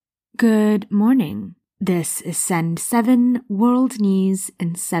Good morning. This is Send 7 World News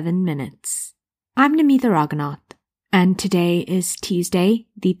in 7 minutes. I'm Namitha Raghunath, and today is Tuesday,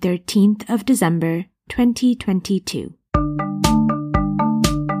 the 13th of December, 2022.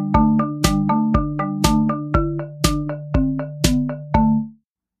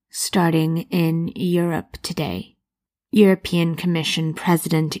 Starting in Europe today. European Commission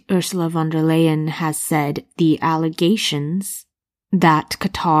President Ursula von der Leyen has said the allegations that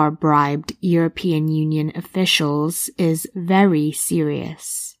Qatar bribed European Union officials is very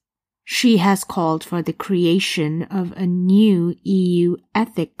serious. She has called for the creation of a new EU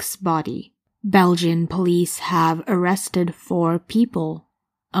ethics body. Belgian police have arrested 4 people,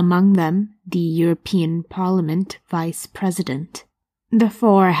 among them the European Parliament Vice President. The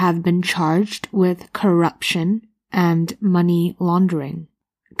 4 have been charged with corruption and money laundering.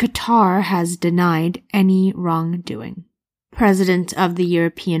 Qatar has denied any wrongdoing. President of the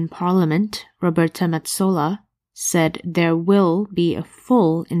European Parliament, Roberta Metsola, said there will be a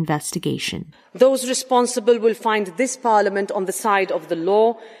full investigation. Those responsible will find this Parliament on the side of the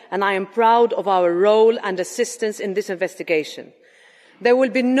law, and I am proud of our role and assistance in this investigation. There will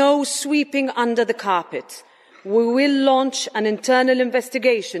be no sweeping under the carpet. We will launch an internal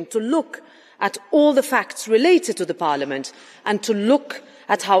investigation to look at all the facts related to the Parliament and to look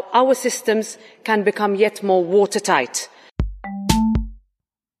at how our systems can become yet more watertight.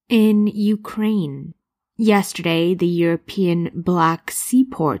 In Ukraine, yesterday the European Black Sea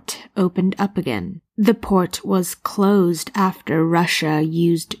port opened up again. The port was closed after Russia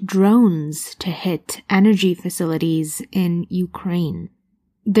used drones to hit energy facilities in Ukraine.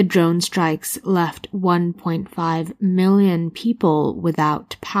 The drone strikes left 1.5 million people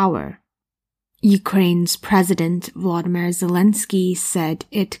without power. Ukraine's President Volodymyr Zelensky said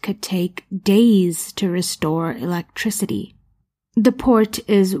it could take days to restore electricity. The port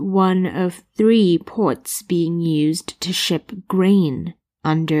is one of 3 ports being used to ship grain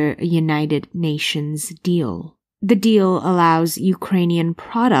under a United Nations deal. The deal allows Ukrainian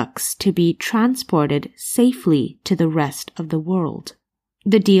products to be transported safely to the rest of the world.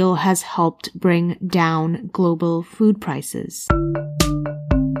 The deal has helped bring down global food prices.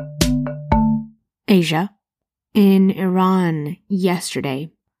 Asia. In Iran yesterday,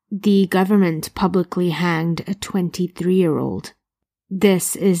 the government publicly hanged a 23-year-old.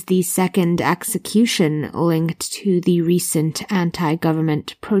 This is the second execution linked to the recent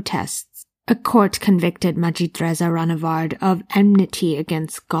anti-government protests. A court convicted Majid Reza Rahnavard of enmity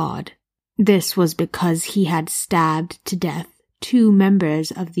against God. This was because he had stabbed to death 2 members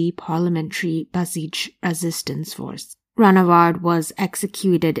of the Parliamentary Basij Resistance Force. Rahnavard was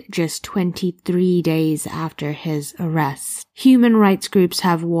executed just 23 days after his arrest. Human rights groups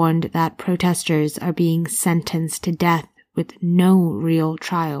have warned that protesters are being sentenced to death with no real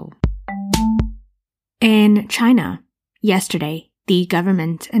trial. In China, yesterday, the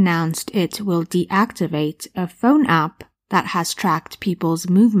government announced it will deactivate a phone app that has tracked people's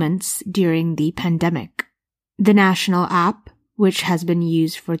movements during the pandemic. The national app, which has been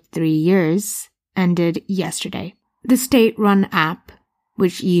used for 3 years, ended yesterday. The state-run app,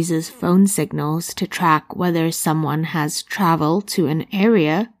 which uses phone signals to track whether someone has traveled to an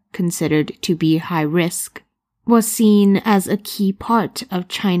area considered to be high risk, was seen as a key part of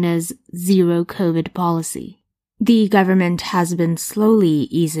China's zero-COVID policy. The government has been slowly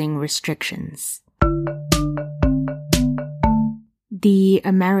easing restrictions. The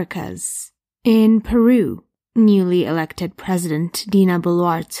Americas. In Peru, newly elected President Dina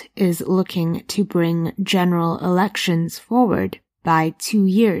Boluarte is looking to bring general elections forward by 2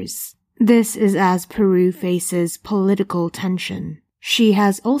 years. This is as Peru faces political tension. She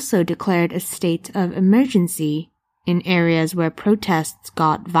has also declared a state of emergency in areas where protests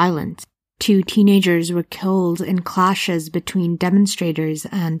got violent. 2 teenagers were killed in clashes between demonstrators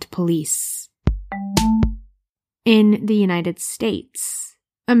and police. In the United States,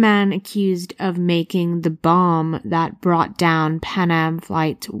 a man accused of making the bomb that brought down Pan Am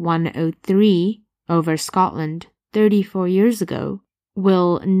Flight 103 over Scotland 34 years ago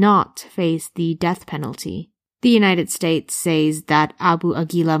will not face the death penalty. The United States says that Abu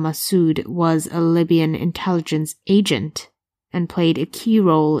Aguila Massoud was a Libyan intelligence agent and played a key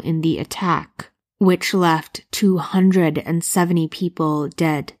role in the attack, which left 270 people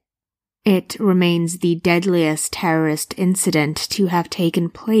dead. It remains the deadliest terrorist incident to have taken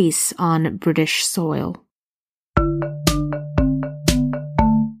place on British soil.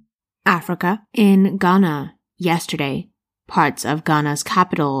 Africa. In Ghana, yesterday, parts of Ghana's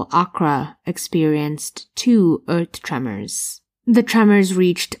capital, Accra, experienced 2 earth tremors. The tremors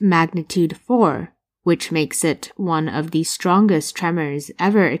reached magnitude 4 which makes it one of the strongest tremors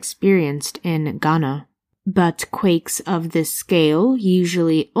ever experienced in Ghana. But quakes of this scale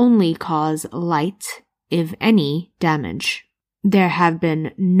usually only cause light, if any, damage. There have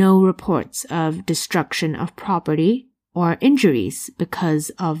been no reports of destruction of property or injuries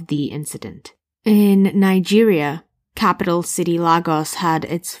because of the incident. In Nigeria, capital city Lagos had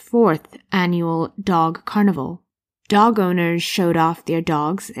its 4th annual dog carnival. Dog owners showed off their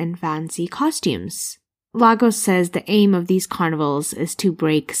dogs in fancy costumes. Lagos says the aim of these carnivals is to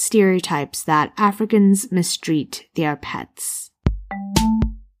break stereotypes that Africans mistreat their pets.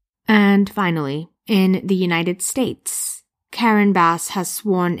 And finally, in the United States, Karen Bass has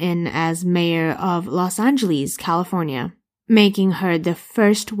sworn in as mayor of Los Angeles, California, making her the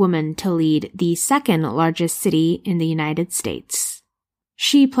first woman to lead the 2nd largest city in the United States.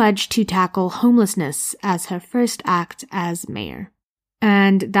 She pledged to tackle homelessness as her first act as mayor.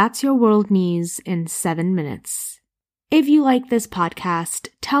 And that's your world news in 7 minutes. If you like this podcast,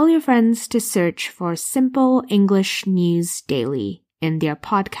 tell your friends to search for Simple English News Daily in their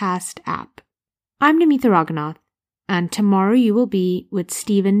podcast app. I'm Namitha Raghunath, and tomorrow you will be with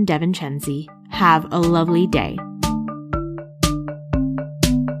Stephen DeVincenzi. Have a lovely day.